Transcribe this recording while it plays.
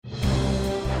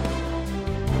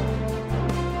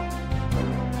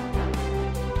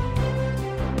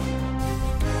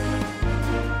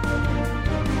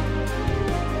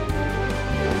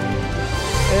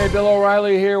right, Bill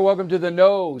O'Reilly here. Welcome to the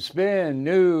No Spin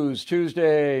News,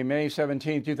 Tuesday, May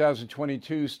 17,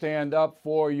 2022. Stand up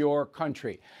for your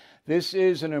country. This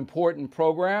is an important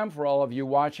program for all of you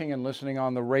watching and listening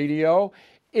on the radio.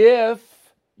 If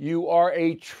you are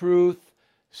a truth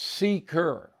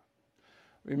seeker,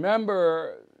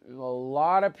 remember, a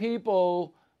lot of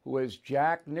people who, as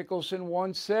Jack Nicholson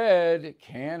once said,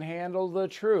 can't handle the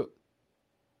truth.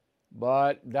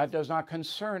 But that does not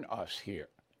concern us here.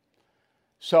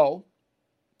 So,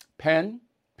 pen,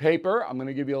 paper, I'm going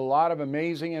to give you a lot of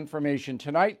amazing information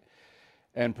tonight.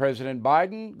 And President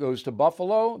Biden goes to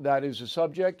Buffalo. That is the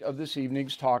subject of this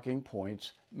evening's Talking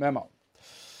Points memo.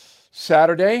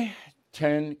 Saturday,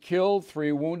 10 killed,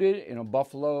 3 wounded in a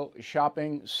Buffalo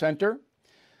shopping center.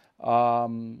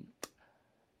 Horrible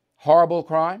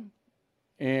crime.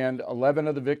 And 11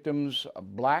 of the victims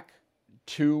black,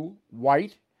 2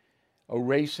 white. A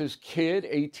racist kid,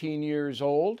 18 years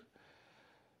old,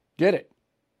 did it.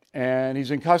 And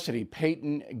he's in custody.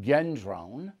 Peyton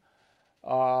Gendron.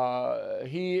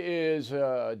 He is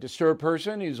a disturbed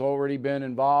person. He's already been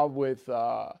involved with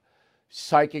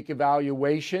psychic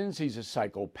evaluations. He's a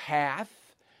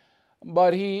psychopath.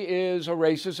 But he is a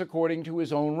racist according to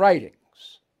his own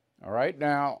writings. All right?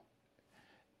 Now,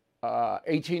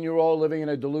 18-year-old living in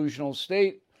a delusional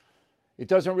state, it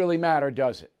doesn't really matter,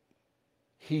 does it?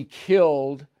 He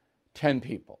killed 10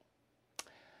 people.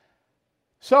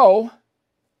 So,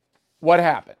 what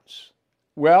happens?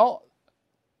 Well,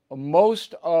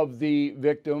 most of the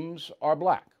victims are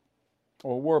black,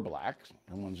 or were black,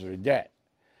 the ones that are dead,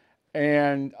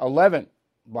 and 11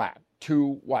 black,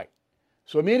 2 white.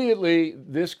 So immediately,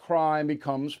 this crime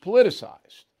becomes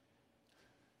politicized.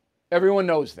 Everyone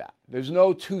knows that. There's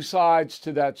no two sides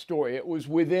to that story. It was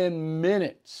within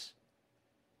minutes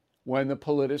when the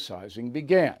politicizing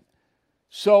began.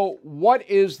 So what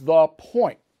is the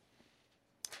point?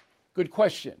 Good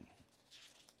question.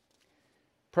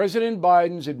 President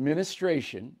Biden's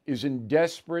administration is in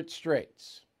desperate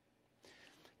straits.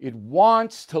 It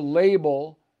wants to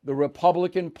label the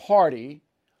Republican Party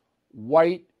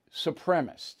white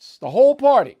supremacists. The whole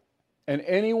party and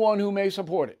anyone who may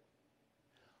support it.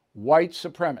 White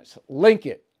supremacists. Link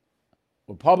it.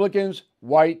 Republicans,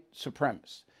 white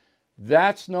supremacists.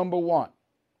 That's number one.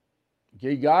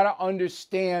 You got to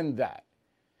understand that.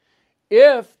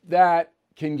 If that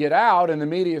can get out, and the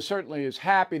media certainly is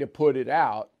happy to put it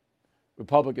out,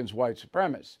 Republicans, white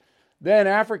supremacists, then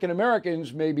African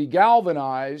Americans may be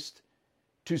galvanized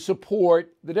to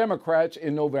support the Democrats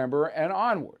in November and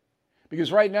onward.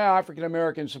 Because right now, African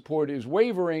American support is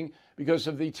wavering because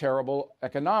of the terrible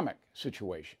economic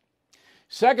situation.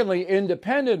 Secondly,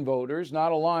 independent voters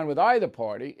not aligned with either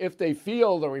party, if they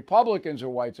feel the Republicans are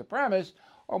white supremacists,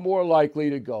 are more likely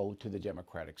to go to the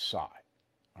Democratic side.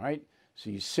 All right? So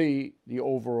you see the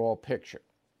overall picture.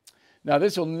 Now,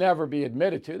 this will never be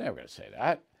admitted to. They're never going to say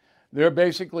that. They're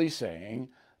basically saying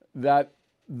that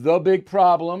the big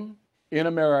problem in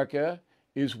America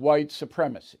is white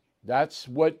supremacy. That's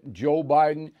what Joe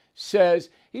Biden says.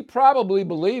 He probably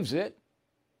believes it.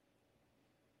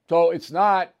 So it's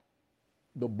not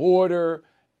the border,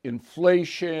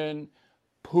 inflation,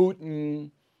 Putin.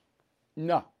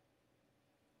 No.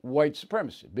 White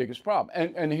supremacy, biggest problem.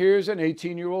 And here's an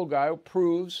 18-year-old guy who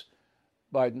proves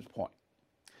Biden's point.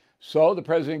 So the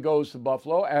president goes to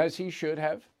Buffalo, as he should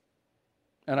have.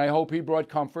 And I hope he brought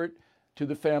comfort to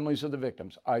the families of the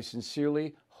victims. I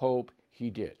sincerely hope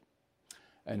he did.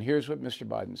 And here's what Mr.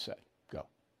 Biden said. Go.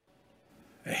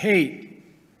 The hate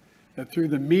that through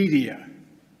the media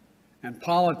and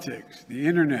politics, the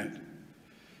internet,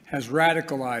 has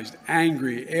radicalized,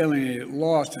 angry, alienated,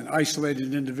 lost, and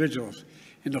isolated individuals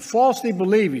into falsely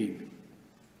believing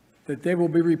that they will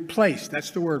be replaced,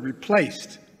 that's the word,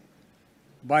 replaced,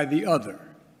 by the other,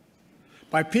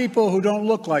 by people who don't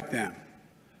look like them.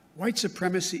 White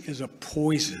supremacy is a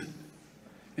poison.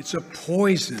 It's a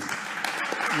poison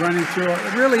running through,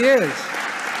 it really is,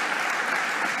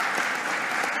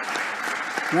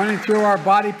 running through our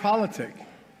body politic.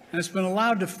 And it's been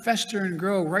allowed to fester and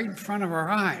grow right in front of our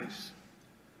eyes.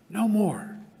 No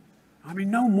more. I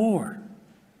mean, no more.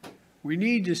 We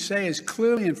need to say as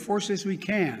clearly and forcefully as we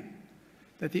can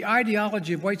that the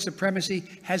ideology of white supremacy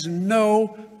has no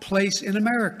place in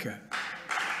America.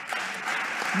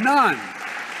 None.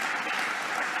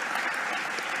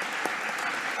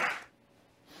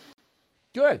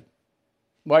 Good.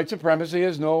 White supremacy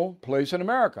has no place in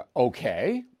America.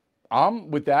 Okay.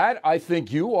 I'm with that. I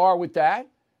think you are with that.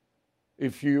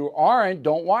 If you aren't,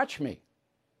 don't watch me.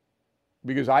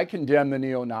 Because I condemn the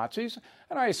neo-Nazis,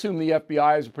 and I assume the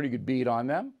FBI has a pretty good beat on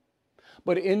them.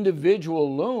 But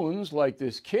individual loons like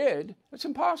this kid, it's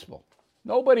impossible.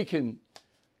 Nobody can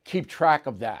keep track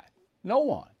of that. No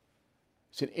one.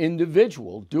 It's an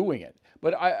individual doing it.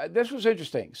 But this was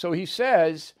interesting. So he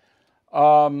says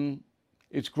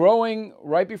it's growing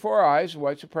right before our eyes,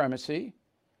 white supremacy,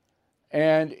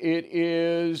 and it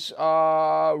is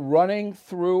running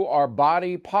through our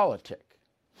body politic.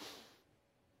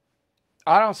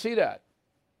 I don't see that.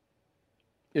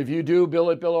 If you do,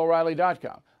 Bill at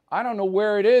BillO'Reilly.com. I don't know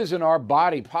where it is in our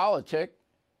body politic.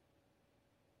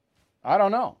 I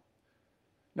don't know.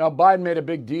 Now, Biden made a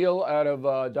big deal out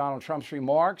of Donald Trump's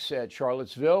remarks at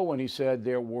Charlottesville when he said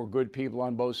there were good people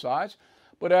on both sides.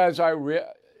 But as I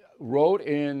wrote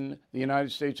in the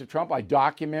United States of Trump, I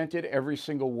documented every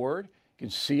single word. You can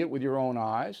see it with your own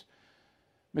eyes.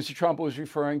 Mr. Trump was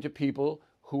referring to people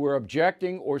who were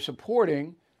objecting or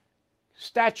supporting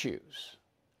statues,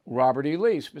 Robert E.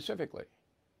 Lee specifically.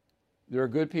 There are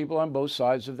good people on both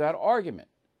sides of that argument.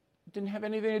 It didn't have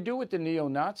anything to do with the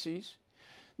neo-Nazis.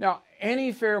 Now,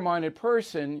 any fair-minded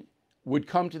person would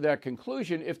come to that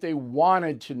conclusion if they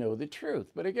wanted to know the truth.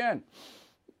 But again,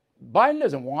 Biden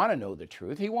doesn't want to know the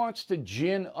truth. He wants to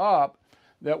gin up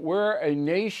that we're a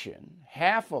nation,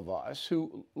 half of us,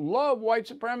 who love white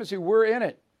supremacy. We're in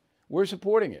it. We're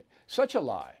supporting it. Such a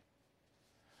lie.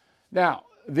 Now,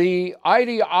 the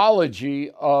ideology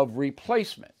of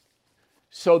replacement.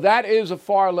 So that is a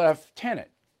far-left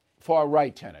tenet,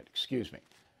 far-right tenet, excuse me.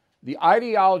 The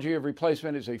ideology of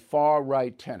replacement is a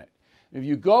far-right tenet. If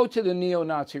you go to the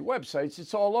neo-Nazi websites,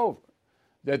 it's all over.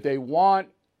 That they want,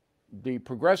 the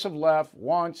progressive left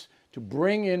wants to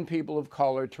bring in people of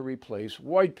color to replace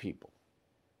white people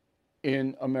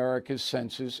in America's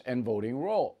census and voting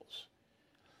rolls.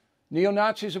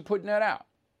 Neo-Nazis are putting that out.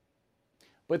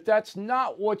 But that's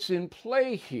not what's in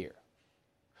play here.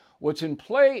 What's in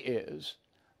play is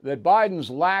that Biden's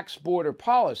lax border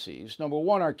policies, number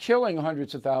one, are killing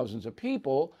hundreds of thousands of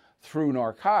people through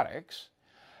narcotics.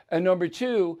 And number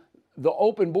two, the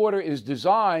open border is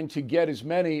designed to get as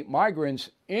many migrants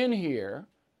in here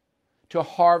to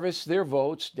harvest their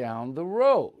votes down the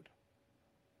road.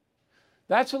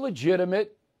 That's a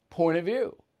legitimate point of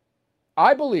view.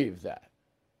 I believe that.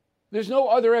 There's no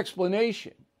other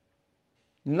explanation,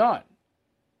 none,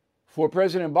 for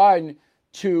President Biden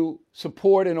to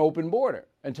support an open border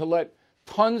and to let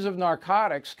tons of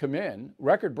narcotics come in,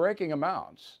 record-breaking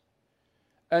amounts,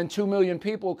 and 2 million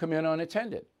people come in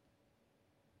unattended.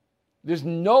 There's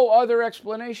no other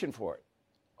explanation for it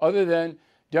other than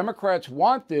Democrats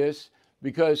want this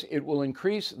because it will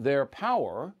increase their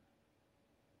power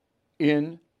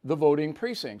in the voting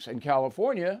precincts. And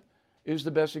California is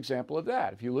the best example of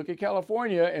that. If you look at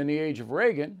California in the age of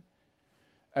Reagan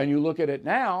and you look at it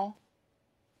now,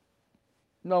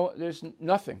 no, there's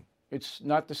nothing. It's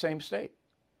not the same state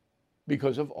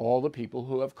because of all the people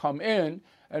who have come in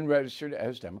and registered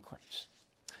as Democrats.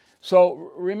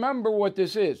 So remember what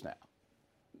this is now.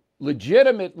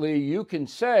 Legitimately, you can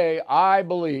say, I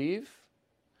believe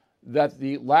that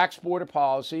the lax border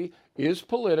policy is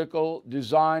political,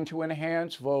 designed to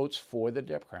enhance votes for the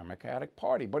Democratic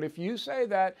Party. But if you say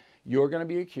that, you're going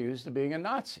to be accused of being a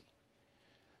Nazi.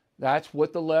 That's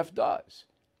what the left does.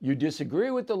 You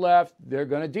disagree with the left, they're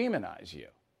going to demonize you.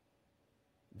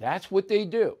 That's what they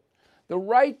do. The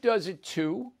right does it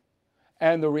too,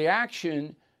 and the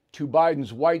reaction to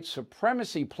Biden's white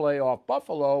supremacy play off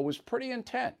Buffalo was pretty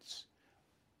intense.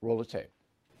 Roll the tape.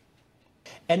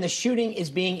 And the shooting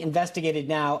is being investigated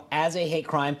now as a hate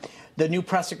crime. The new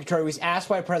press secretary was asked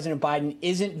why President Biden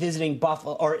isn't visiting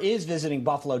Buffalo or is visiting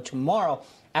Buffalo tomorrow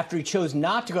after he chose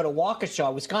not to go to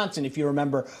Waukesha, Wisconsin, if you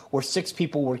remember, where 6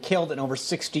 people were killed and over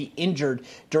 60 injured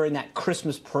during that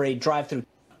Christmas parade drive-through.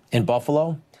 In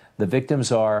Buffalo, the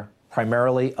victims are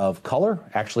primarily of color,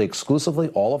 actually exclusively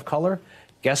all of color.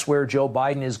 Guess where Joe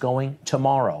Biden is going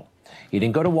tomorrow? He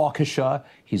didn't go to Waukesha.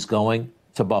 He's going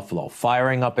to Buffalo,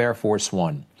 firing up Air Force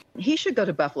One. He should go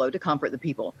to Buffalo to comfort the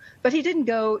people. But he didn't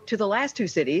go to the last 2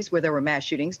 cities where there were mass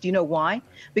shootings. Do you know why?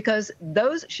 Because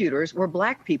those shooters were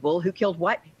black people who killed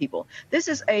white people. This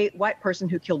is a white person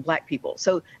who killed black people.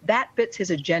 So that fits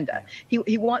his agenda.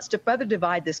 He wants to further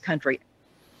divide this country.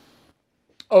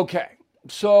 Okay,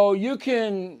 so you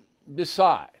can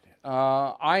decide.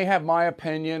 I have my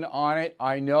opinion on it.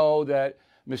 I know that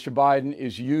Mr. Biden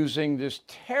is using this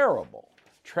terrible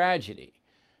tragedy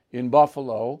in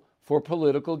Buffalo for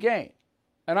political gain.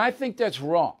 And I think that's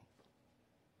wrong.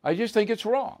 I just think it's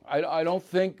wrong. I don't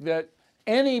think that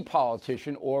any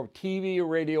politician or TV or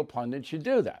radio pundit should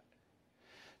do that.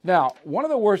 Now, one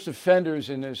of the worst offenders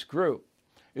in this group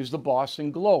is the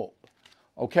Boston Globe.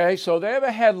 Okay, so they have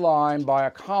a headline by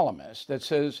a columnist that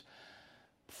says,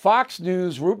 Fox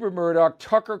News, Rupert Murdoch,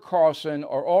 Tucker Carlson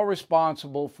are all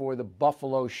responsible for the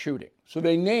Buffalo shooting. So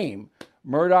they name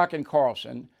Murdoch and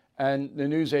Carlson and the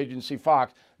news agency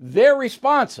Fox. They're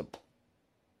responsible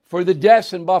for the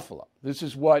deaths in Buffalo. This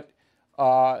is what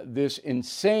this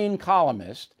insane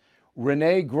columnist,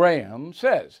 Renee Graham,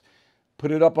 says.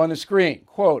 Put it up on the screen.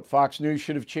 Quote, Fox News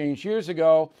should have changed years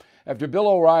ago after Bill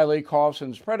O'Reilly,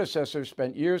 Carlson's predecessor,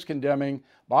 spent years condemning,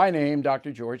 by name,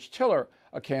 Dr. George Tiller,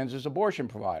 a Kansas abortion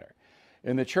provider.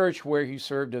 In the church where he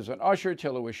served as an usher,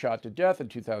 Tiller was shot to death in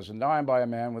 2009 by a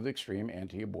man with extreme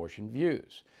anti-abortion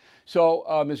views.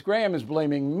 So Ms. Graham is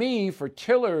blaming me for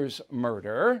Tiller's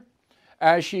murder,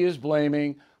 as she is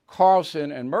blaming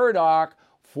Carlson and Murdoch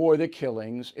for the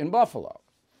killings in Buffalo.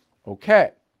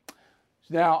 Okay.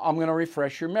 Now, I'm going to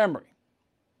refresh your memory.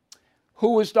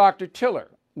 Who was Dr.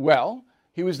 Tiller? Well,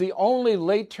 he was the only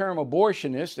late-term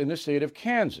abortionist in the state of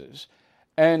Kansas,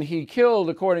 and he killed,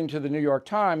 according to the New York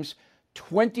Times,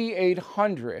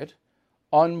 2,800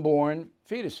 unborn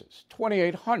fetuses.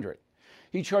 2,800.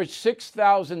 He charged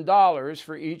 $6,000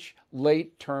 for each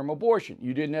late-term abortion.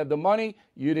 You didn't have the money,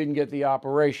 you didn't get the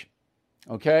operation.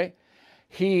 Okay?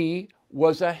 He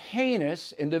was a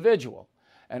heinous individual.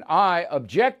 And I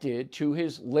objected to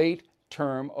his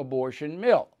late-term abortion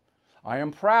mill. I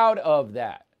am proud of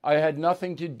that. I had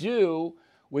nothing to do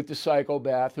with the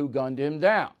psychopath who gunned him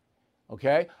down.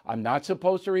 Okay? I'm not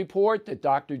supposed to report that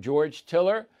Dr. George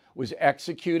Tiller was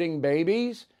executing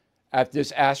babies at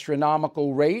this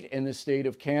astronomical rate in the state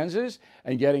of Kansas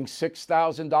and getting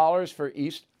 $6,000 for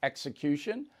each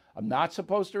execution. I'm not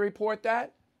supposed to report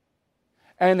that.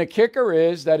 And the kicker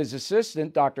is that his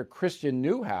assistant, Dr. Christian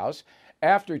Newhouse,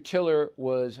 after Tiller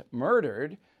was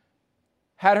murdered,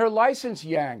 had her license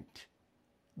yanked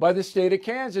by the state of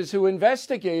Kansas, who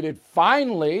investigated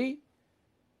finally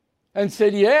and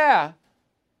said, yeah,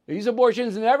 these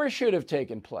abortions never should have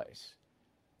taken place.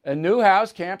 And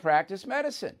Newhouse can't practice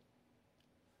medicine.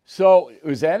 So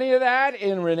was any of that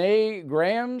in Renee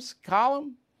Graham's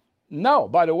column? No.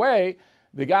 By the way,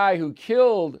 the guy who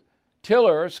killed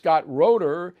Tiller, Scott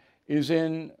Roeder, is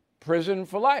in prison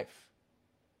for life.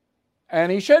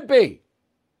 And he should be.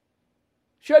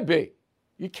 Should be.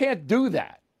 You can't do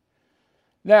that.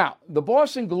 Now, the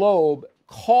Boston Globe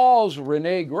calls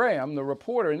Renee Graham, the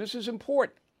reporter, and this is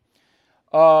important.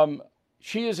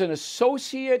 She is an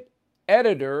associate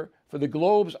editor for the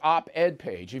Globe's op-ed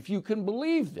page. If you can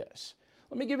believe this,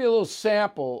 let me give you a little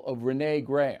sample of Renee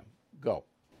Graham. Go.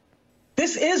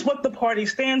 This is what the party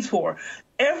stands for.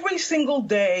 Every single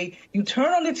day, you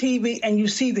turn on the TV and you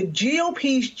see the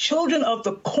GOP's children of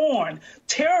the corn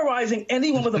terrorizing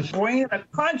anyone with a brain and a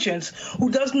conscience who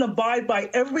doesn't abide by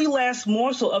every last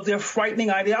morsel of their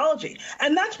frightening ideology.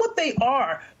 And that's what they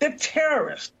are. They're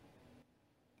terrorists.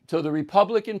 So the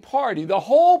Republican Party, the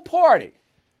whole party,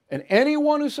 and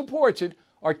anyone who supports it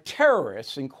are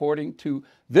terrorists, according to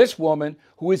this woman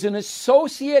who is an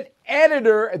associate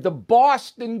editor at the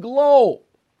Boston Globe.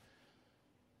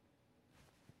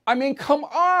 I mean, come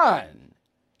on.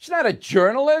 She's not a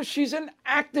journalist. She's an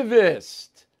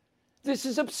activist. This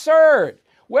is absurd.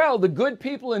 Well, the good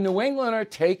people in New England are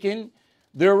taking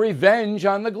their revenge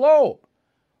on the Globe.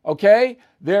 Okay?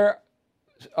 Their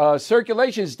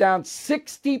circulation is down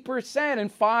 60% in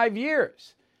 5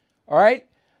 years. All right?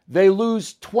 They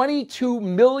lose $22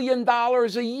 million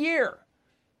a year.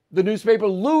 The newspaper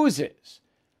loses.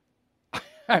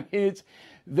 I mean,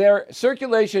 their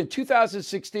circulation in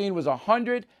 2016 was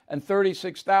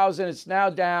 136,000. It's now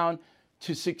down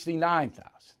to 69,000.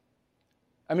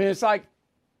 I mean, it's like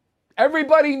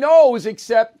everybody knows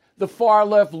except the far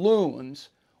left loons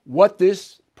what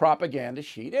this propaganda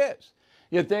sheet is.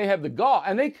 Yet they have the gall.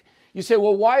 And you say,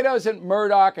 well, why doesn't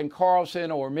Murdoch and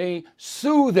Carlson or me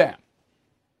sue them?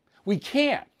 We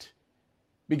can't,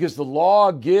 because the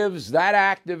law gives that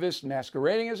activist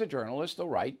masquerading as a journalist the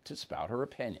right to spout her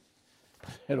opinion.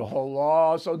 And the whole law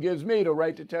also gives me the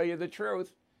right to tell you the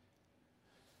truth.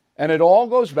 And it all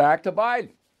goes back to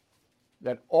Biden.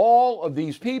 That all of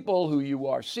these people who you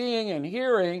are seeing and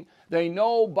hearing, they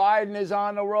know Biden is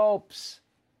on the ropes.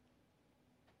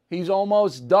 He's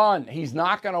almost done. He's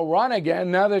not going to run again.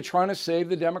 Now they're trying to save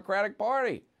the Democratic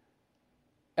Party.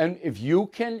 And if you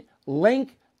can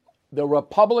link the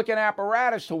Republican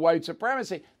apparatus to white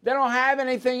supremacy, they don't have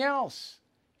anything else.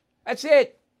 That's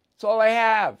it. That's all they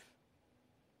have.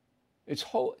 It's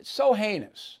so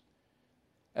heinous.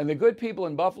 And the good people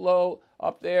in Buffalo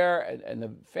up there and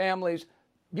the families,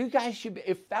 you guys should be,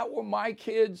 if that were my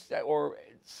kids or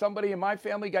somebody in my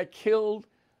family got killed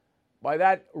by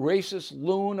that racist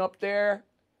loon up there,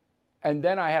 and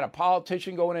then I had a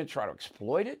politician go in and try to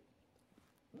exploit it,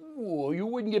 ooh, you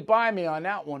wouldn't get by me on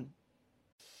that one.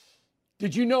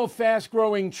 Did you know Fast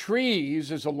Growing Trees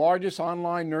is the largest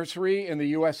online nursery in the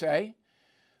USA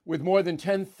with more than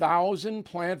 10,000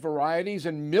 plant varieties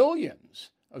and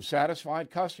millions of satisfied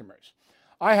customers?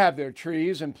 I have their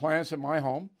trees and plants at my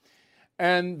home,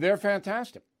 and they're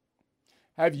fantastic.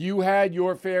 Have you had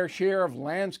your fair share of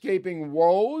landscaping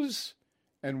woes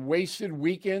and wasted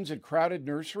weekends at crowded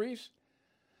nurseries?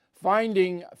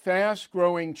 Finding Fast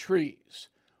Growing Trees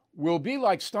will be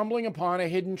like stumbling upon a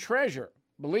hidden treasure,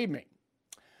 believe me.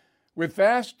 With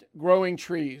Fast Growing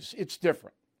Trees, it's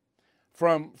different.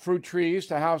 From fruit trees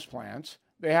to houseplants,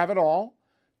 they have it all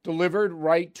delivered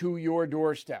right to your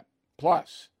doorstep.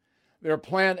 Plus, their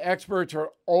plant experts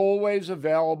are always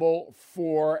available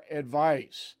for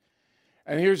advice.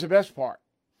 And here's the best part.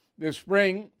 This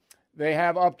spring, they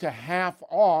have up to half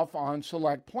off on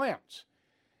select plants.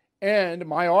 And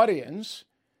my audience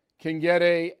can get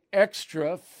an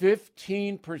extra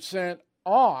 15%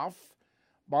 off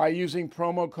by using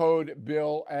promo code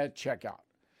BILL at checkout.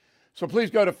 So please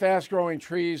go to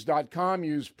fastgrowingtrees.com,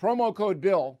 use promo code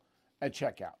BILL at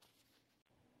checkout.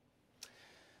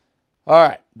 All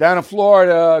right, down in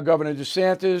Florida, Governor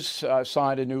DeSantis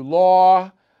signed a new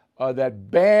law that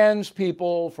bans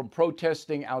people from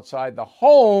protesting outside the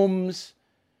homes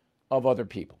of other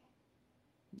people.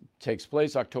 It takes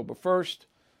place October 1st.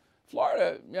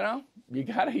 Florida, you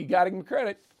got to give him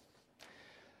credit.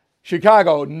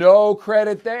 Chicago, no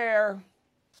credit there.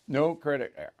 No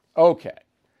credit there. Okay.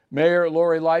 Mayor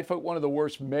Lori Lightfoot, one of the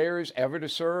worst mayors ever to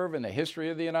serve in the history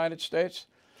of the United States.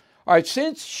 All right,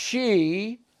 since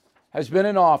she has been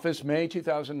in office, May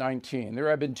 2019, there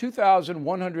have been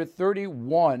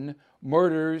 2,131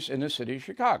 murders in the city of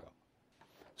Chicago.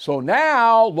 So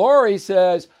now Lori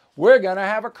says, we're going to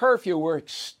have a curfew. We're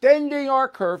extending our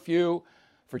curfew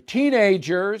for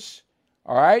teenagers,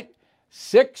 all right,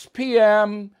 6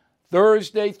 p.m.,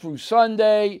 Thursday through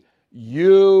Sunday.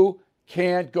 You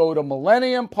can't go to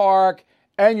Millennium Park,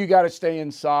 and you got to stay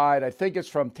inside. I think it's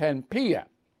from 10 p.m.,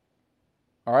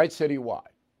 all right, citywide,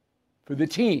 for the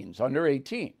teens under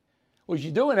 18. Well,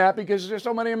 you're doing that because there's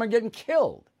so many of them are getting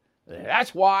killed.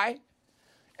 That's why.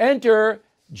 Enter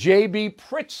J.B.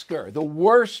 Pritzker, the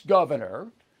worst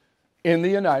governor in the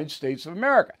United States of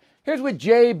America. Here's what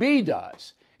J.B.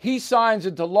 does. He signs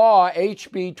into law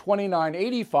HB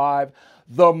 2985,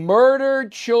 the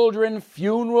Murdered Children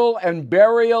Funeral and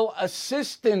Burial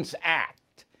Assistance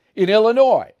Act in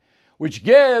Illinois, which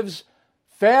gives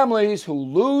families who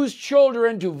lose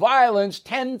children to violence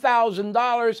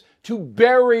 $10,000 to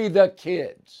bury the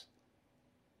kids.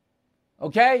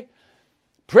 Okay?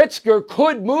 Pritzker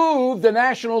could move the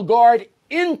National Guard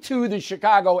into the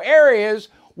Chicago areas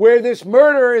where this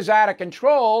murder is out of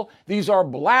control. These are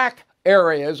black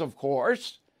areas, of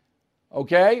course.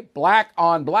 Okay? Black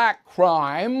on black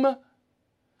crime.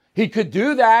 He could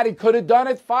do that. He could have done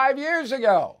it 5 years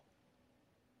ago.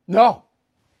 No.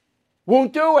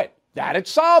 Won't do it. That'd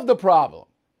solve the problem.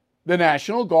 The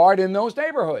National Guard in those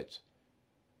neighborhoods.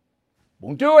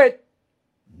 Won't do it.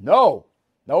 No.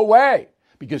 No way.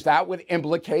 Because that would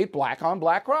implicate black on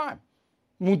black crime.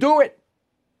 Won't do it.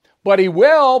 But he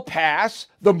will pass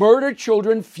the Murdered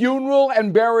Children Funeral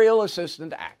and Burial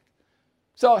Assistance Act.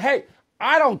 So, hey,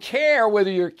 I don't care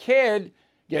whether your kid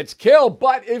gets killed,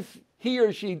 but if he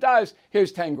or she does,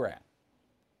 here's 10 grand.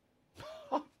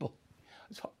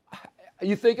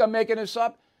 You think I'm making this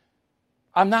up?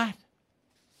 I'm not.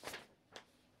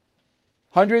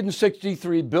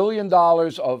 $163 billion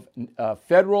of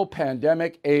federal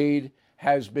pandemic aid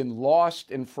has been lost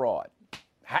in fraud.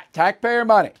 Taxpayer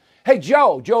money. Hey,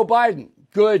 Joe Biden,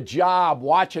 good job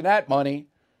watching that money,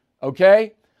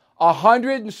 okay?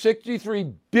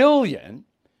 $163 billion,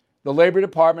 the Labor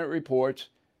Department reports,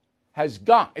 has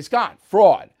gone. It's gone.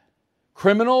 Fraud.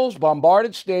 Criminals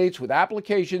bombarded states with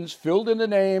applications filled in the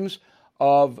names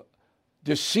of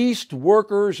deceased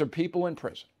workers or people in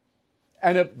prison.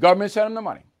 And the government sent them the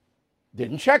money.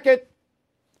 Didn't check it.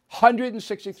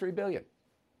 $163 billion.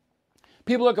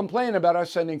 People are complaining about us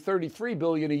sending $33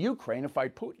 billion to Ukraine to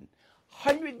fight Putin.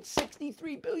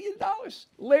 $163 billion.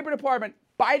 Labor Department,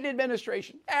 Biden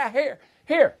administration.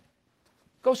 Here.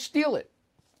 Go steal it.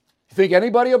 You think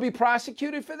anybody will be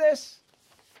prosecuted for this?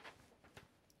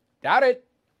 Doubt it.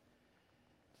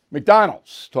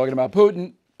 McDonald's, talking about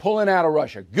Putin, pulling out of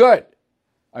Russia. Good.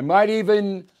 I might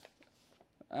even,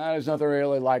 there's nothing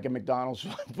really like at McDonald's,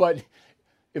 but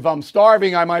if I'm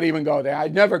starving, I might even go there.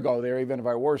 I'd never go there, even if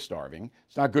I were starving.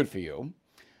 It's not good for you.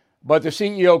 But the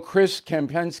CEO, Chris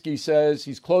Kempinski, says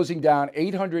he's closing down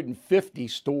 850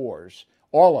 stores,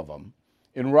 all of them,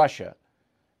 in Russia,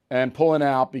 and pulling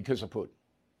out because of Putin.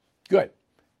 Good.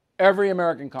 Every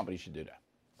American company should do that.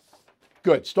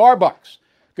 Good. Starbucks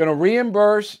going to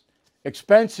reimburse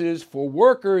expenses for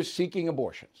workers seeking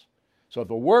abortions. So if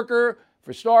a worker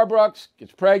for Starbucks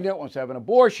gets pregnant, wants to have an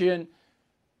abortion,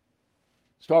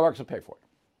 Starbucks will pay for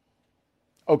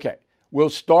it. Okay. Will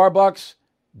Starbucks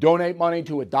donate money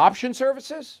to adoption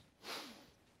services?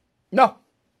 No.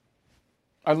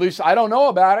 At least I don't know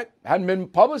about it. Hadn't been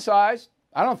publicized.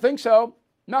 I don't think so.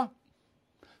 No.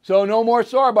 So no more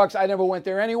Starbucks. I never went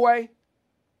there anyway.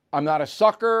 I'm not a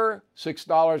sucker.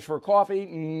 $6 for coffee?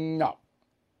 No.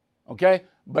 Okay?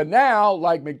 But now,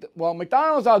 like,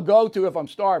 McDonald's I'll go to if I'm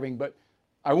starving, but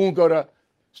I won't go to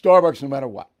Starbucks no matter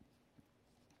what.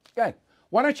 Okay.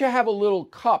 Why don't you have a little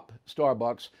cup,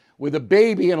 Starbucks, with a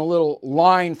baby and a little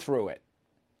line through it?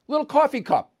 Little coffee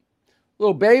cup.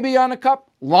 Little baby on the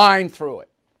cup, line through it.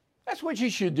 That's what you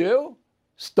should do.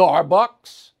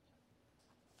 Starbucks.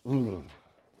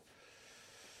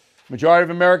 Majority of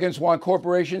Americans want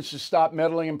corporations to stop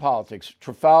meddling in politics.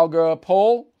 Trafalgar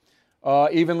poll,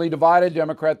 evenly divided,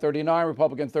 Democrat 39,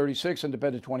 Republican 36,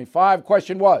 Independent 25.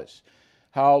 Question was,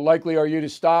 how likely are you to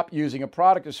stop using a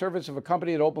product or service of a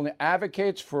company that openly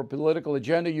advocates for a political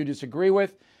agenda you disagree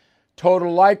with?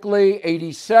 Total likely,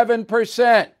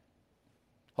 87%.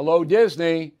 Hello,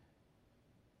 Disney.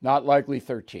 Not likely,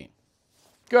 13.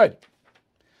 Good.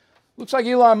 Looks like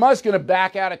Elon Musk's going to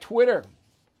back out of Twitter.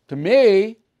 To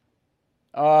me,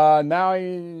 now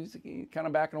he's kind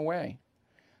of backing away.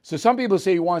 So some people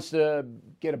say he wants to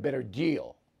get a better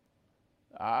deal.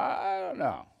 I don't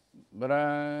know. But,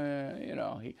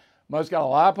 Musk got a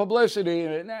lot of publicity.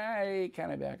 He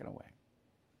kind of backing away.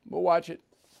 We'll watch it.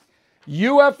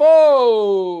 UFOs.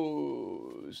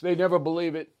 They never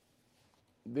believe it.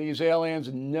 These aliens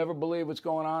never believe what's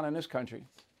going on in this country.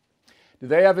 Do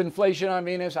they have inflation on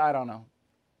Venus? I don't know.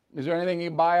 Is there anything you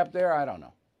can buy up there? I don't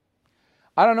know.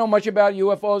 I don't know much about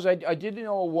UFOs. I did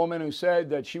know a woman who said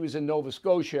that she was in Nova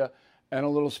Scotia and a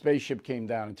little spaceship came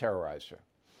down and terrorized her.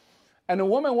 And the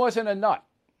woman wasn't a nut.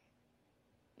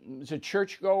 She was a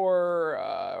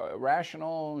churchgoer,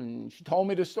 rational, and she told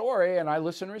me the story, and I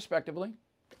listened respectively.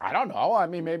 I don't know. I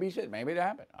mean, maybe it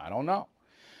happened. I don't know.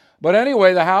 But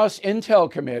anyway, the House Intel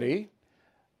Committee,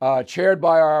 chaired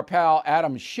by our pal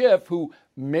Adam Schiff, who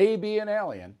may be an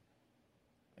alien,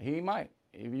 he might.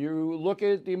 If you look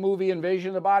at the movie Invasion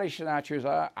of the Body Snatchers,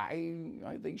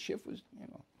 I think Schiff was,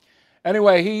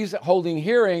 Anyway, he's holding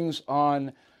hearings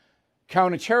on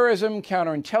counterterrorism,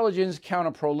 counterintelligence,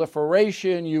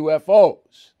 counterproliferation,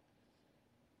 UFOs.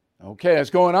 Okay, that's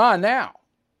going on now.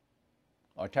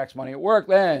 Our tax money at work,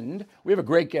 and we have a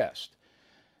great guest.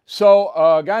 So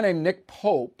a guy named Nick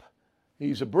Pope,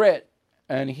 he's a Brit,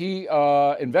 and he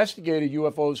investigated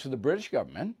UFOs for the British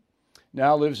government,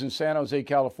 now lives in San Jose,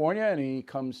 California, and he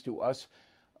comes to us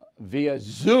via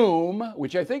Zoom,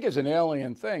 which I think is an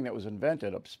alien thing that was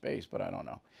invented up space, but I don't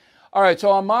know. All right,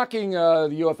 so I'm mocking the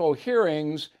UFO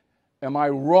hearings. Am I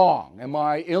wrong? Am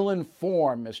I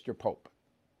ill-informed, Mr. Pope?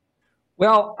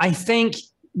 Well, I think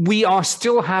we are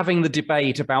still having the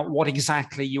debate about what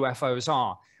exactly UFOs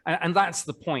are. And that's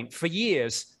the point. For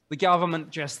years, the government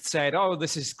just said, oh,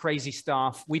 this is crazy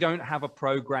stuff. We don't have a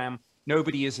program.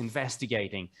 Nobody is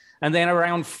investigating. And then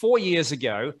around 4 years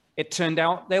ago, it turned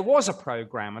out there was a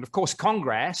program. And of course,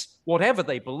 Congress, whatever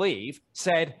they believe,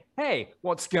 said, hey,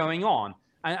 what's going on?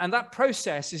 And that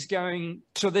process is going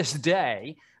to this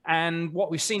day. And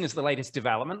what we've seen is the latest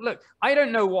development. Look, I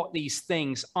don't know what these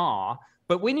things are,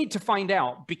 but we need to find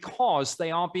out because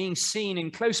they are being seen in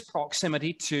close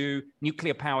proximity to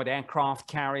nuclear-powered aircraft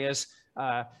carriers.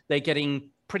 They're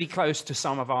getting pretty close to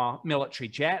some of our military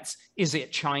jets. Is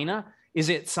it China? Is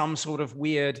it some sort of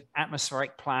weird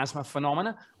atmospheric plasma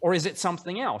phenomena? Or is it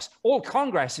something else? All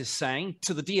Congress is saying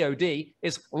to the DOD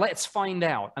is, let's find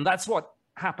out. And that's what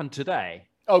happened today.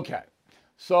 Okay.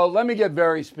 So let me get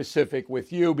very specific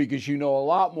with you because you know a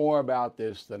lot more about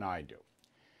this than I do.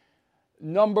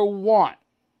 Number one,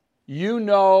 you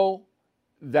know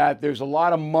that there's a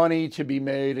lot of money to be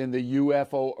made in the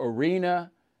UFO arena,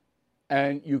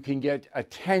 and you can get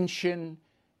attention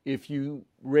if you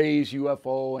raise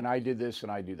UFO and I did this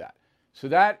and I do that. So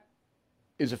that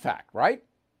is a fact, right?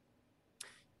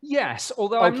 Yes,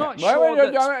 although I'm not sure I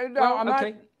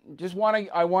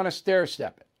want to stair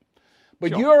step it. But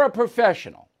Sure. You're a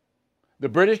professional. The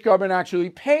British government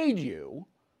actually paid you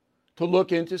to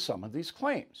look into some of these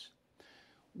claims.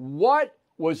 What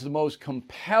was the most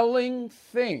compelling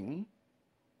thing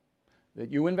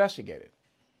that you investigated?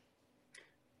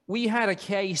 We had a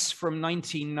case from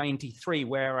 1993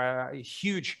 where a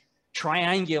huge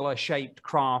triangular-shaped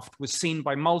craft was seen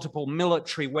by multiple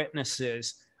military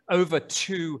witnesses over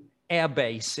 2 air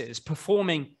bases,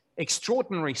 performing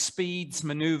extraordinary speeds,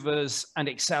 maneuvers, and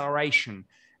acceleration.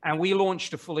 And we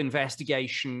launched a full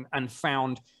investigation and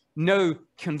found no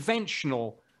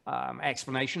conventional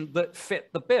explanation that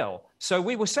fit the bill. So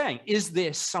we were saying, is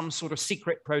this some sort of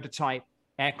secret prototype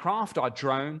aircraft, our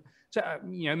drone,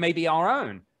 maybe our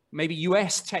own, maybe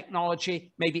US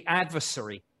technology, maybe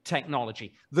adversary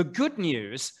technology? The good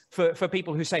news for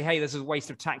people who say, hey, this is a waste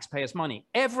of taxpayers' money,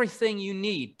 everything you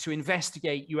need to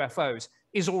investigate UFOs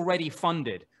is already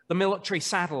funded. The military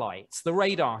satellites, the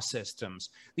radar systems,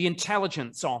 the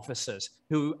intelligence officers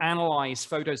who analyze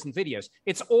photos and videos,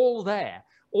 it's all there.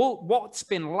 What's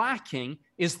been lacking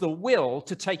is the will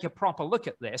to take a proper look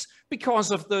at this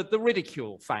because of the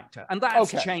ridicule factor. And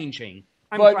that's changing.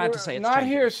 I'm glad to say it's not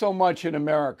changing. Here so much in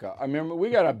America. I mean, we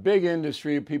got a big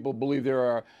industry. People believe there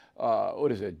are,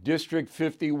 District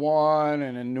 51,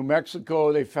 and in New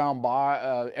Mexico they found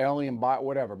alien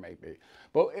whatever it may be.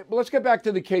 But let's get back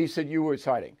to the case that you were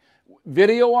citing.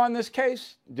 Video on this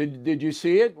case? Did you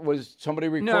see it? Was somebody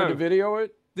recording to video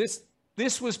it?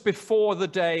 This was before the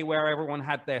day where everyone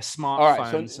had their smartphones.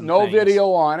 All right, so no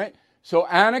video on it. So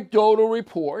anecdotal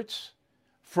reports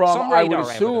from, I would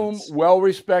assume,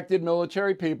 well-respected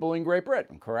military people in Great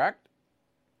Britain, correct?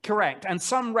 Correct, and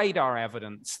some radar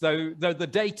evidence, though the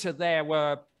data there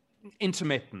were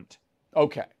intermittent.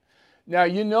 Okay. Now,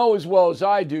 you know as well as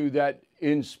I do that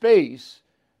in space,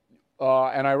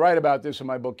 and I write about this in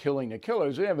my book, Killing the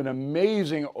Killers, we have an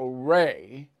amazing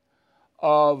array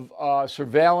of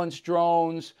surveillance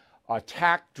drones,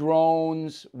 attack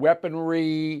drones,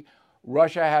 weaponry.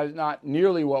 Russia has not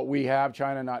nearly what we have,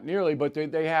 China not nearly, but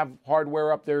they have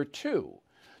hardware up there too.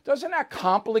 Doesn't that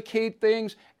complicate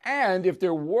things? And if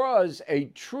there was a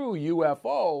true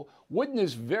UFO, wouldn't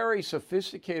this very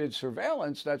sophisticated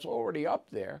surveillance that's already up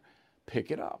there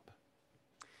pick it up?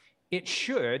 It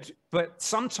should, but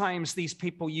sometimes these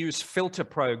people use filter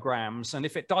programs, and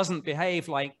if it doesn't behave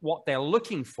like what they're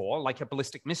looking for, like a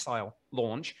ballistic missile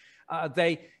launch,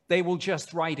 they will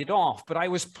just write it off. But I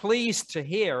was pleased to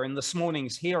hear in this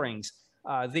morning's hearings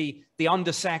the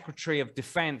Undersecretary of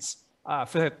Defense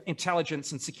for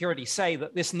Intelligence and Security say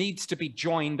that this needs to be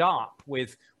joined up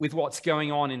with what's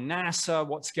going on in NASA,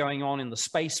 what's going on in the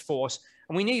Space Force,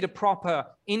 and we need a proper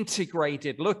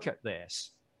integrated look at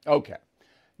this. Okay.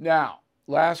 Now,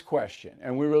 last question,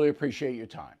 and we really appreciate your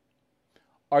time.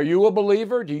 Are you a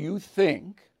believer? Do you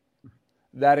think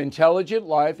that intelligent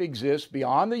life exists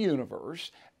beyond the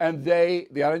universe, and the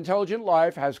unintelligent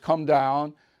life has come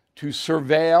down to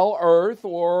surveil Earth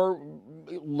or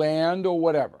land or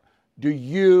whatever? Do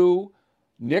you,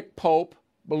 Nick Pope,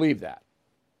 believe that?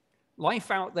 Life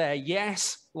out there,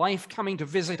 yes. Life coming to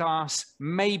visit us,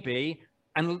 maybe.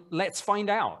 And let's find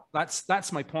out.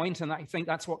 That's my point, and I think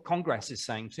that's what Congress is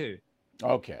saying too.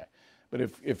 Okay, but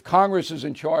if Congress is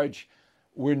in charge,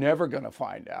 we're never going to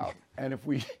find out. And if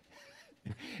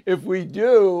we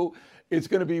do, it's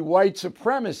going to be white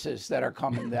supremacists that are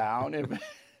coming down,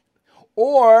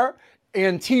 or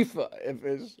Antifa if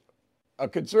it's a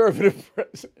conservative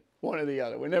president. One or the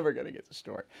other. We're never going to get the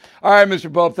story. All right,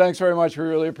 Mr. Pope, thanks very much. We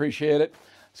really appreciate it.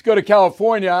 Let's go to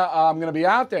California. I'm going to be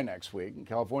out there next week. In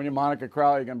California, Monica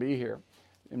Crowley is going to be here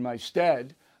in my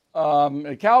stead.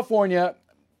 California,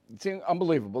 it's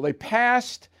unbelievable. They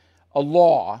passed a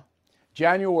law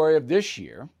January of this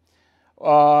year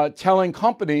telling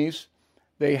companies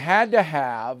they had to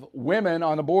have women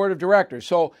on the board of directors.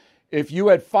 So if you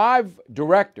had 5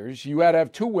 directors, you had to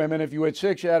have 2 women. If you had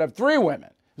 6, you had to have 3 women.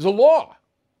 It's a law.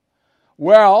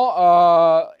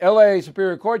 Well, LA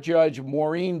Superior Court Judge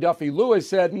Maureen Duffy Lewis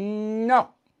said, no,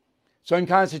 it's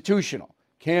unconstitutional.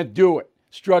 Can't do it.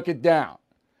 Struck it down.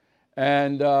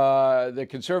 And the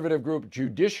conservative group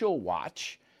Judicial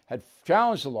Watch had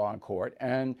challenged the law in court.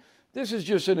 And this is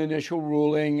just an initial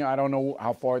ruling. I don't know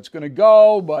how far it's going to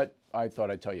go, but I thought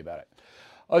I'd tell you about it.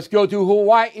 Let's go to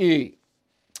Hawaii.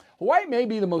 Hawaii may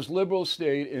be the most liberal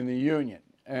state in the union.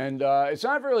 And it's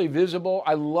not really visible.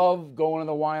 I love going to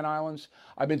the Hawaiian Islands.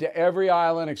 I've been to every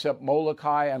island except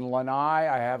Molokai and Lanai.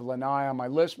 I have Lanai on my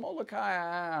list. Molokai,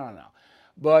 I don't know.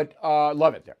 But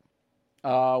love it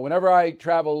there. Whenever I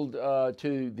traveled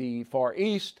to the Far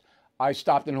East, I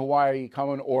stopped in Hawaii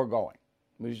coming or going.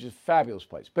 It was just a fabulous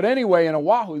place. But anyway, in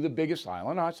Oahu, the biggest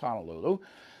island, that's Honolulu,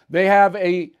 they have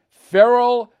a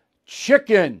feral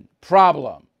chicken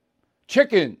problem.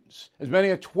 Chickens, as many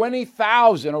as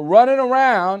 20,000, are running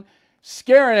around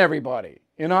scaring everybody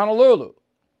in Honolulu.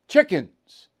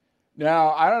 Chickens.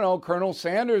 Now, I don't know, Colonel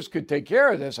Sanders could take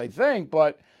care of this, I think,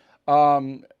 but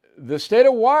the state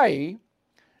of Hawaii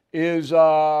is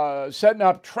setting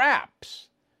up traps.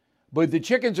 But the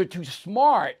chickens are too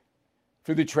smart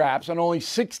for the traps, and only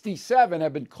 67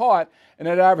 have been caught, and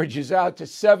it averages out to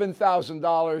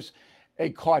 $7,000 a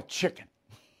caught chicken.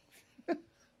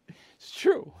 It's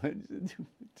true.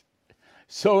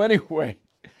 So anyway,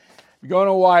 you're going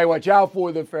to Hawaii, watch out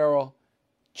for the feral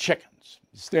chickens.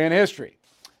 Stay in history.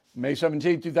 May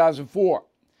 17, 2004.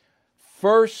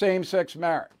 First same-sex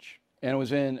marriage. And it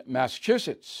was in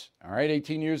Massachusetts. All right,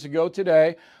 18 years ago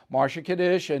today, Marsha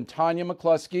Kadish and Tanya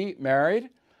McCluskey married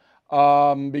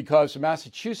because the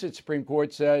Massachusetts Supreme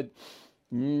Court said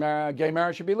gay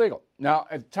marriage should be legal. Now,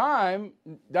 at the time,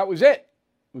 that was it.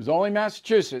 It was only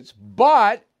Massachusetts.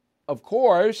 But, of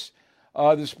course,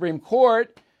 the Supreme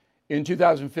Court in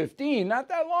 2015, not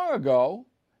that long ago,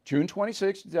 June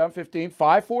 26, 2015,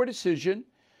 5-4 decision,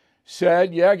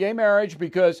 said, yeah, gay marriage,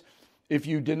 because if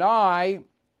you deny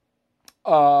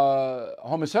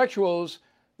homosexuals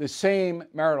the same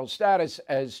marital status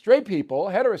as straight people,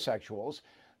 heterosexuals,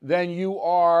 then you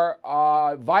are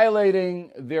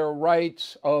violating their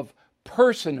rights of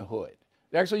personhood.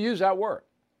 They actually use that word.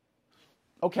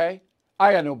 Okay,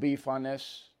 I got no beef on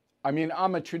this. I mean,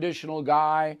 I'm a traditional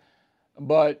guy,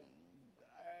 but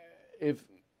if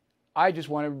I just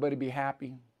want everybody to be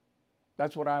happy,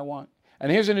 that's what I want.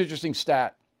 And here's an interesting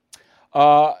stat.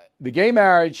 The gay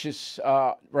marriage is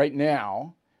right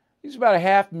now, there's about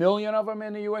 500,000 of them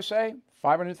in the USA,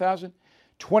 500,000.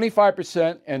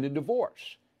 25% end in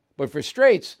divorce. But for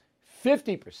straights,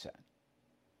 50%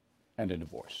 end in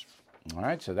divorce. All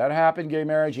right, so that happened, gay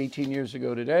marriage, 18 years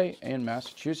ago today in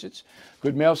Massachusetts.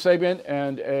 Good mail segment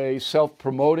and a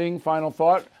self-promoting final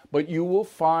thought, but you will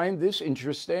find this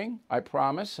interesting, I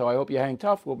promise, so I hope you hang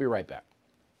tough. We'll be right back.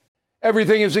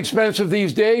 Everything is expensive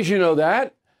these days, you know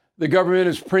that. The government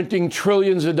is printing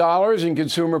trillions of dollars and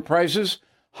consumer prices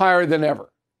higher than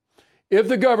ever. If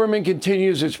the government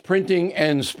continues its printing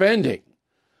and spending,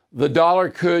 the dollar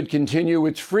could continue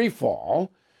its free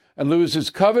fall and lose its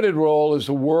coveted role as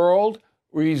the world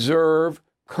reserve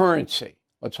currency.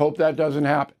 Let's hope that doesn't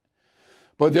happen.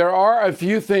 But there are a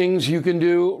few things you can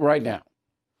do right now.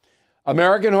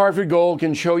 American Hartford Gold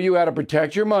can show you how to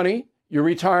protect your money, your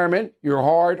retirement, your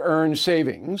hard-earned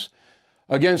savings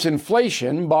against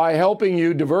inflation by helping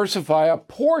you diversify a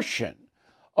portion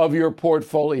of your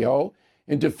portfolio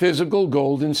into physical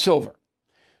gold and silver.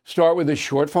 Start with a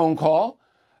short phone call,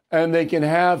 and they can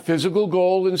have physical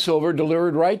gold and silver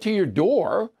delivered right to your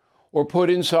door or put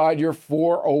inside your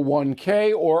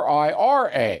 401k or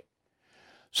IRA.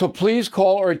 So please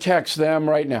call or text them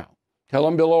right now. Tell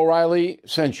them Bill O'Reilly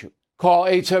sent you. Call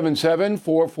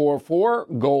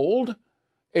 877-444-GOLD,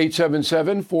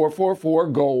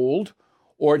 877-444-GOLD,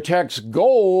 or text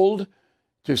GOLD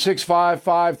to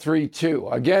 65532.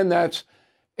 Again, that's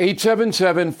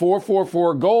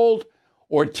 877-444-GOLD,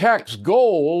 or text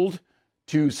GOLD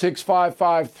to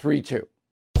 65532.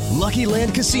 Lucky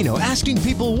Land Casino, asking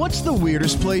people, what's the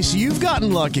weirdest place you've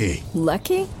gotten lucky?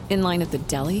 Lucky? In line at the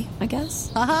deli, I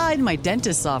guess? Aha, in my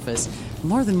dentist's office.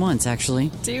 More than once,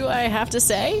 actually. Do I have to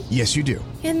say? Yes, you do.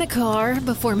 In the car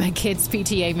before my kids'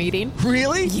 PTA meeting.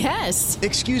 Really? Yes.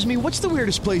 Excuse me, what's the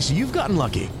weirdest place you've gotten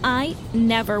lucky? I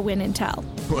never win and tell.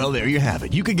 Well, there you have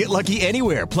it. You can get lucky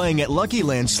anywhere, playing at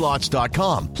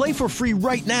LuckyLandSlots.com. Play for free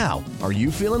right now. Are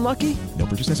you feeling lucky? No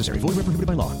purchase necessary. Void where prohibited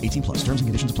by law. 18 plus. Terms and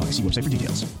conditions apply. See website for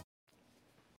details.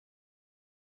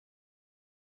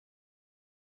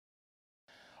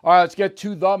 All right, let's get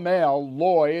to the mail.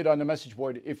 Lloyd on the message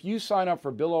board. If you sign up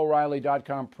for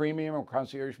BillO'Reilly.com premium or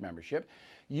concierge membership,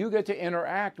 you get to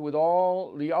interact with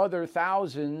all the other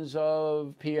thousands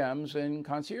of PMs and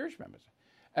concierge members.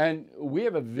 And we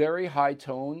have a very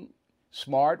high-tone,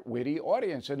 smart, witty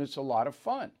audience, and it's a lot of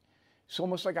fun. It's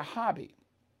almost like a hobby.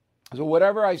 So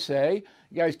whatever I say,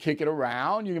 you guys kick it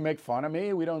around. You can make fun of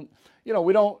me. We don't,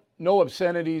 no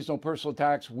obscenities, no personal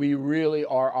attacks. We really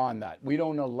are on that. We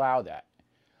don't allow that.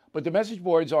 But the message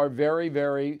boards are very,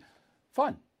 very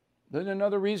fun. There's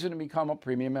another reason to become a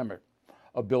premium member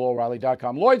of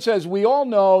BillO'Reilly.com. Lloyd says, we all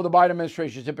know the Biden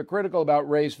administration is hypocritical about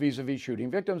race vis-a-vis shooting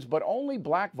victims, but only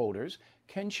black voters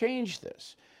can change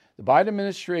this. The Biden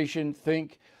administration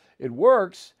think it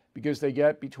works because they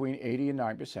get between 80 and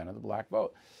 9% of the black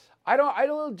vote. I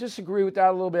don't disagree with that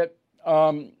a little bit.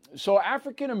 So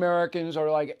African Americans are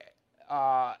like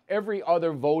every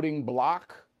other voting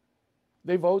bloc.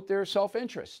 They vote their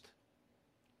self-interest.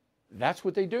 That's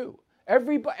what they do.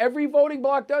 Every voting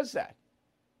bloc does that.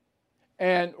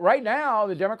 And right now,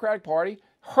 the Democratic Party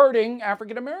hurting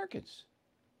African Americans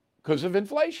because of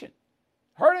inflation,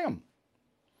 hurting them.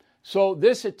 So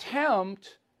this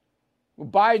attempt,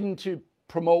 Biden to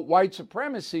promote white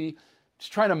supremacy, is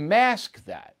trying to mask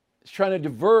that. It's trying to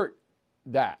divert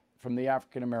that from the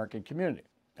African American community.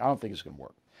 I don't think it's going to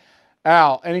work.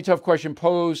 Al, any tough question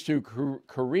posed to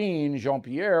Karine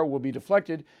Jean-Pierre will be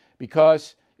deflected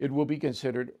because it will be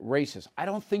considered racist. I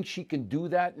don't think she can do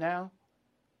that now.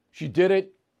 She did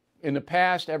it in the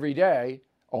past every day,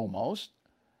 almost,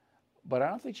 but I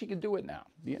don't think she can do it now.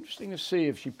 Be interesting to see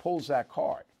if she pulls that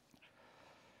card.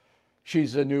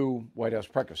 She's the new White House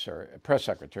press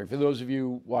secretary. For those of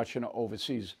you watching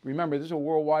overseas, remember, this is a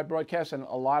worldwide broadcast, and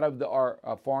a lot of our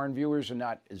foreign viewers are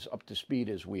not as up to speed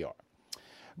as we are.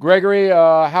 Gregory,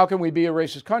 how can we be a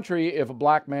racist country if a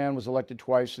black man was elected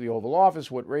twice to the Oval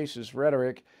Office? What racist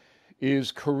rhetoric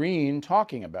is Karine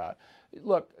talking about?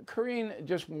 Look, Karine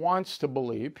just wants to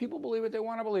believe. People believe what they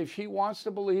want to believe. She wants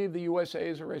to believe the USA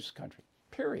is a racist country,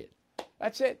 period.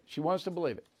 That's it. She wants to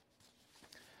believe it.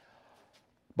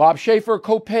 Bob Schaefer,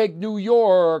 Copeg, New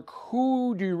York.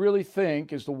 Who do you really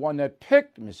think is the one that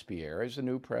picked Ms. Pierre as the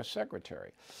new press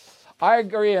secretary? I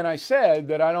agree, and I said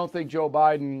that I don't think Joe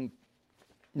Biden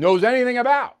knows anything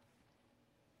about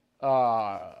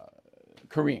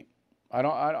Karine. I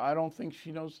don't think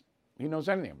he knows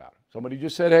anything about her. Somebody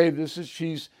just said, hey,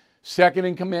 she's second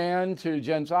in command to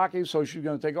Jen Psaki, so she's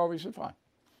going to take over. He said, fine.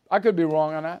 I could be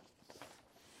wrong on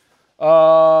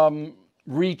that.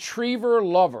 Retriever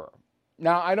lover.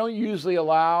 Now, I don't usually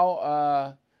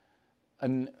allow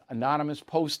anonymous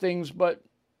postings, but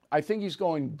I think he's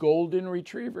going golden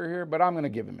retriever here, but I'm going to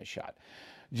give him a shot.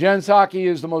 Jen Psaki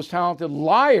is the most talented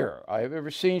liar I have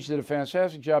ever seen. She did a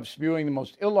fantastic job spewing the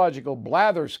most illogical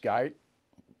blatherskite,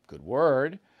 good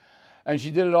word, and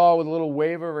she did it all with a little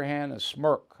wave of her hand and a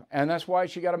smirk. And that's why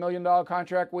she got $1 million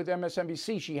contract with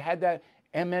MSNBC. She had that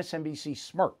MSNBC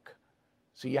smirk.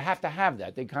 So you have to have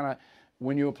that. They kind of,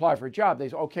 when you apply for a job, they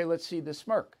say, okay, let's see the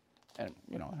smirk. And,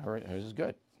 hers is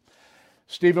good.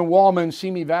 Stephen Wallman,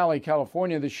 Simi Valley,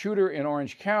 California. The shooter in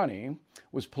Orange County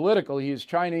was political. He is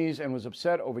Chinese and was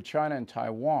upset over China and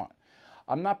Taiwan.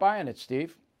 I'm not buying it,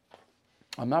 Steve.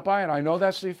 I'm not buying it. I know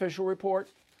that's the official report,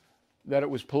 that it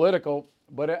was political,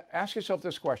 but ask yourself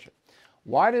this question.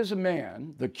 Why does a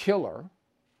man, the killer,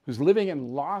 who's living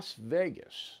in Las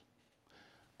Vegas,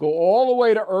 go all the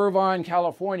way to Irvine,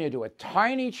 California, to a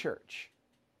tiny church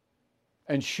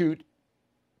and shoot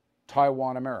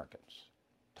Taiwanese Americans?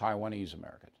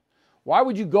 Why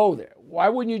would you go there? Why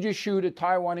wouldn't you just shoot at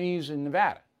Taiwanese in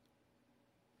Nevada?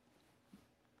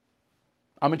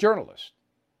 I'm a journalist,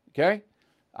 okay?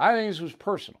 I think this was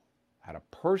personal, had a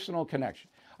personal connection.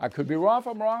 I could be wrong. If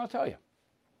I'm wrong, I'll tell you.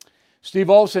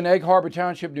 Steve Olson, Egg Harbor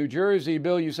Township, New Jersey.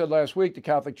 Bill, you said last week the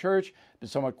Catholic Church has been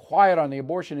somewhat quiet on the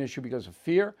abortion issue because of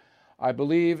fear. I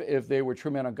believe if they were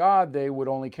true men of God, they would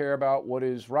only care about what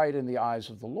is right in the eyes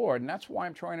of the Lord. And that's why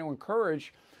I'm trying to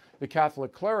encourage the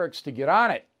Catholic clerics to get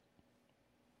on it,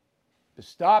 to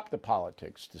stop the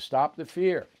politics, to stop the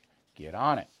fear. Get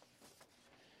on it.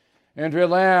 Andrea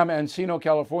Lamb, Encino,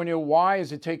 California. Why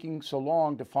is it taking so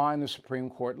long to find the Supreme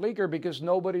Court leaker? Because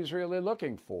nobody's really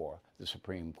looking for the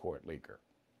Supreme Court leaker.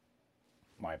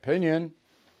 My opinion,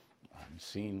 I haven't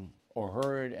seen or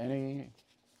heard anything,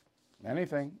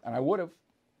 and I would have.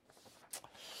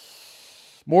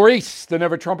 Maurice, the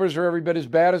Never-Trumpers are every bit as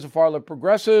bad as the far-left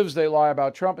progressives. They lie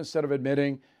about Trump instead of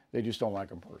admitting they just don't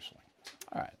like him personally.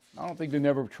 All right. I don't think the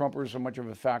Never-Trumpers are much of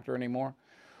a factor anymore.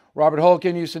 Robert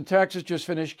Hulkin, Houston, Texas, just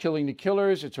finished Killing the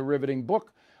Killers. It's a riveting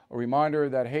book, a reminder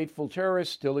that hateful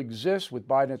terrorists still exist. With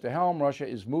Biden at the helm, Russia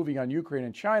is moving on Ukraine,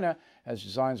 and China has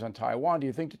designs on Taiwan. Do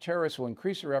you think the terrorists will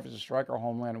increase their efforts to strike our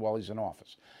homeland while he's in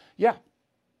office? Yeah.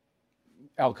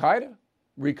 Al-Qaeda,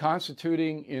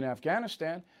 reconstituting in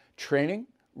Afghanistan, training,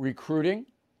 recruiting,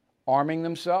 arming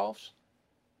themselves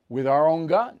with our own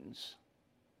guns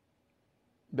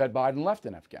that Biden left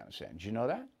in Afghanistan. Did you know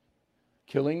that?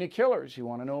 Killing the Killers. You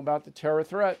want to know about the terror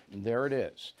threat? And there it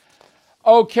is.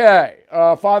 Okay,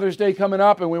 Father's Day coming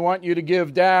up, and we want you to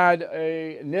give Dad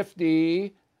a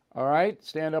nifty, all right,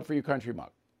 stand up for your country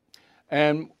mug.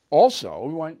 And also,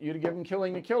 we want you to give him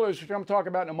Killing the Killers, which I'm going to talk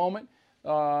about in a moment.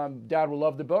 Dad will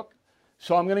love the book.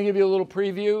 So I'm going to give you a little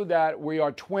preview that we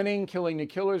are twinning Killing the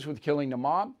Killers with Killing the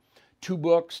Mob. 2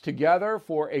 books together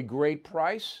for a great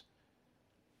price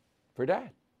for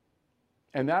Dad.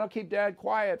 And that'll keep Dad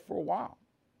quiet for a while,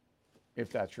 if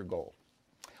that's your goal.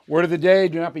 Word of the day,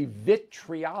 do not be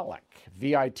vitriolic.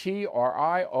 Vitriolic.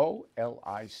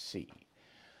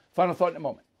 Final thought in a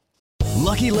moment.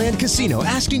 Lucky Land Casino,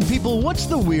 asking people, what's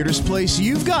the weirdest place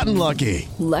you've gotten lucky?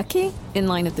 Lucky? In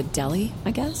line at the deli,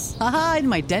 I guess? Aha, in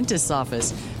my dentist's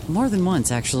office. More than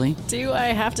once, actually. Do I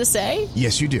have to say?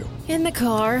 Yes, you do. In the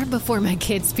car before my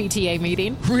kids' PTA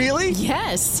meeting. Really?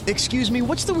 Yes. Excuse me,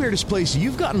 what's the weirdest place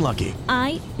you've gotten lucky?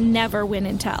 I never win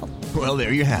and tell. Well,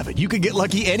 there you have it. You can get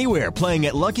lucky anywhere, playing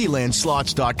at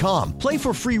LuckyLandSlots.com. Play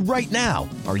for free right now.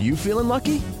 Are you feeling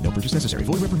lucky? No purchase necessary.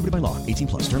 Void where prohibited by law.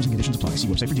 18+. Terms and conditions apply. See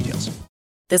website for details.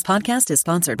 This podcast is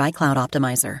sponsored by Cloud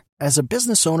Optimizer. As a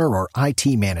business owner or IT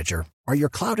manager, are your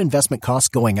cloud investment costs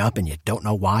going up and you don't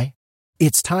know why?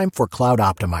 It's time for Cloud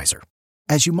Optimizer.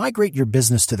 As you migrate your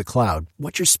business to the cloud,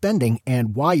 what you're spending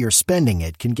and why you're spending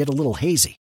it can get a little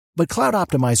hazy. But Cloud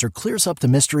Optimizer clears up the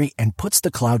mystery and puts the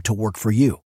cloud to work for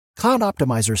you. Cloud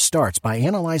Optimizer starts by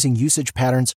analyzing usage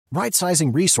patterns,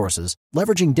 right-sizing resources,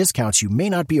 leveraging discounts you may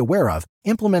not be aware of,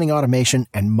 implementing automation,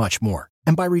 and much more.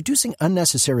 And by reducing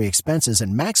unnecessary expenses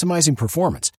and maximizing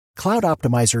performance, Cloud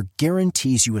Optimizer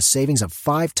guarantees you a savings of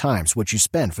 5 times what you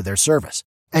spend for their service.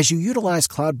 As you utilize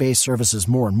cloud-based services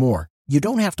more and more, you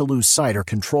don't have to lose sight or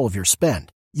control of your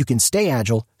spend. You can stay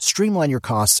agile, streamline your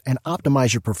costs, and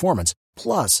optimize your performance,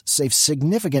 plus save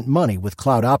significant money with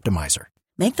Cloud Optimizer.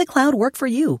 Make the cloud work for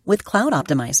you with Cloud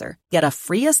Optimizer. Get a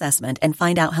free assessment and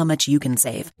find out how much you can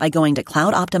save by going to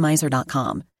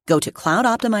cloudoptimizer.com. Go to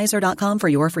cloudoptimizer.com for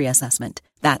your free assessment.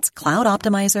 That's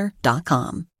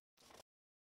cloudoptimizer.com.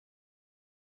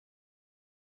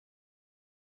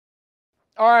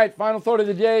 All right, final thought of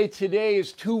the day. Today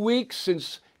is 2 weeks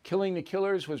since Killing the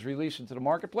Killers was released into the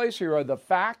marketplace. Here are the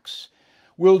facts.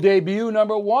 Will debut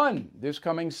 #1 this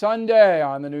coming Sunday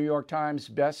on the New York Times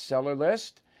bestseller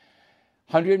list.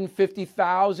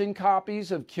 150,000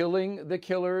 copies of Killing the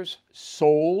Killers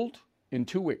sold in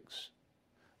 2 weeks.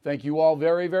 Thank you all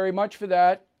very, very much for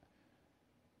that.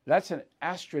 That's an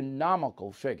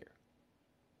astronomical figure.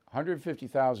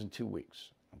 150,000 2 weeks,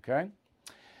 okay?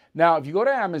 Now, if you go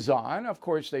to Amazon, of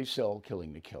course, they sell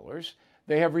Killing the Killers.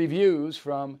 They have reviews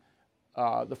from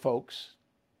the folks,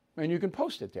 and you can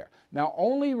post it there. Now,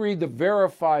 only read the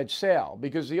verified sale,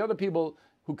 because the other people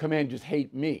who come in just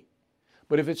hate me.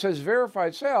 But if it says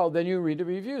verified sale, then you read the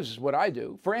reviews. This is what I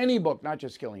do for any book, not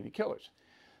just Killing the Killers.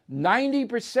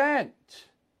 90%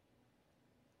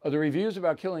 of the reviews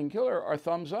about Killing the Killer are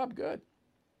thumbs up, good.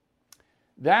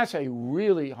 That's a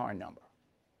really high number,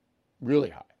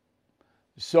 really high.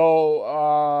 So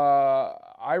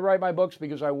I write my books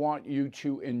because I want you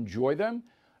to enjoy them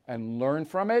and learn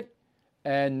from it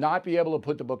and not be able to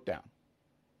put the book down.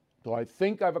 So I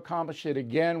think I've accomplished it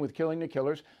again with Killing the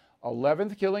Killers.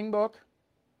 11th killing book,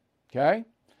 okay?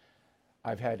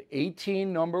 I've had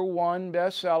 18 #1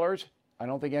 bestsellers. I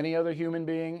don't think any other human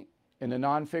being in the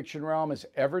nonfiction realm has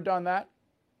ever done that.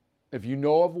 If you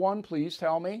know of one, please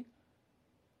tell me.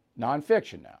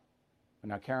 Nonfiction now. I'm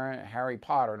not carrying Harry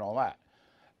Potter and all that.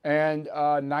 And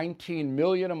 19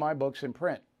 million of my books in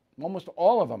print. Almost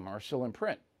all of them are still in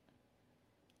print.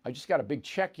 I just got a big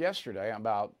check yesterday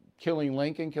about Killing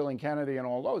Lincoln, Killing Kennedy, and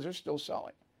all those. They're still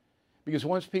selling. Because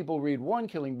once people read one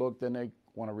killing book, then they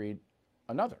want to read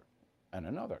another and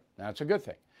another. That's a good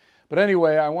thing. But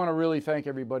anyway, I want to really thank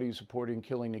everybody who's supporting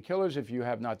Killing the Killers. If you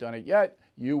have not done it yet,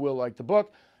 you will like the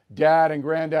book. Dad and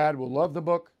Granddad will love the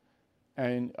book,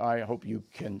 and I hope you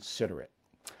consider it.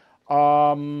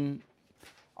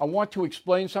 I want to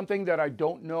explain something that I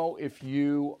don't know if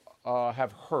you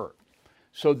have heard.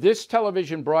 So this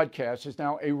television broadcast is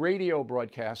now a radio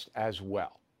broadcast as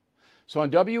well. So on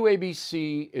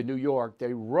WABC in New York,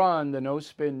 they run the No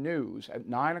Spin News at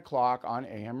 9 o'clock on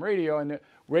AM radio, and the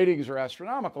ratings are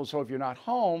astronomical. So if you're not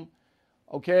home,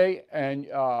 okay, and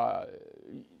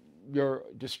you're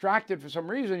distracted for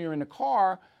some reason, you're in the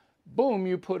car, boom,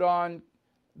 you put on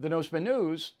the No Spin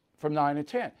News from 9 to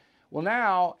 10. Well,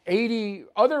 now 80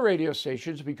 other radio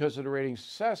stations, because of the rating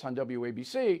success on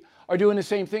WABC, are doing the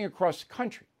same thing across the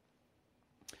country.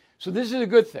 So this is a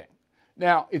good thing.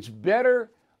 Now, it's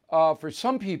better for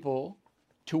some people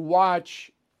to watch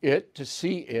it, to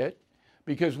see it,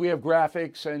 because we have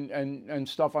graphics and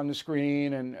stuff on the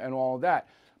screen and all of that.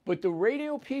 But the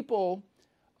radio people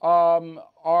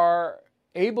are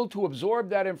able to absorb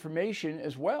that information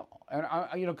as well. And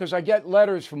because I get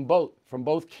letters from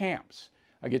both camps.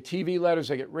 I get TV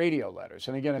letters, I get radio letters.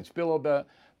 And again, it's Bill at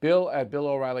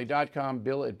BillO'Reilly.com,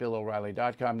 Bill at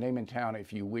BillO'Reilly.com, name and town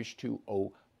if you wish to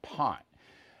opine.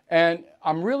 And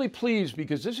I'm really pleased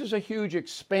because this is a huge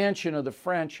expansion of the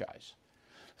franchise.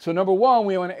 So number one,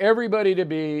 we want everybody to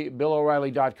be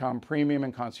BillO'Reilly.com premium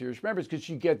and concierge members because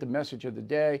you get the message of the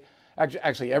day.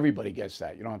 Actually, everybody gets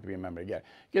that. You don't have to be a member to get it.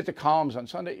 You get the columns on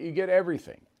Sunday. You get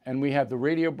everything. And we have the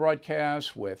radio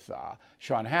broadcasts with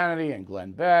Sean Hannity and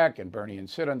Glenn Beck and Bernie and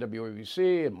Sid on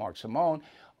WABC and Mark Simone.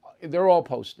 They're all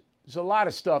posted. There's a lot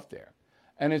of stuff there.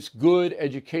 And it's good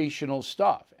educational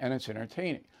stuff. And it's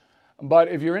entertaining. But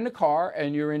if you're in the car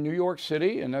and you're in New York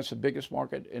City, and that's the biggest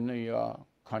market in the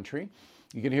country,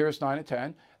 you can hear us 9 to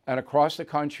 10. And across the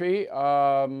country,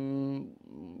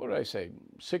 what did I say,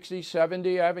 60,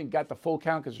 70? I haven't got the full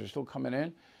count because they're still coming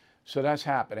in. So that's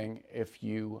happening if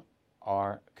you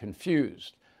are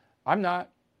confused. I'm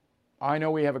not. I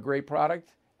know we have a great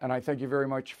product, and I thank you very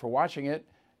much for watching it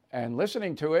and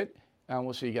listening to it, and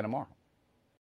we'll see you again tomorrow.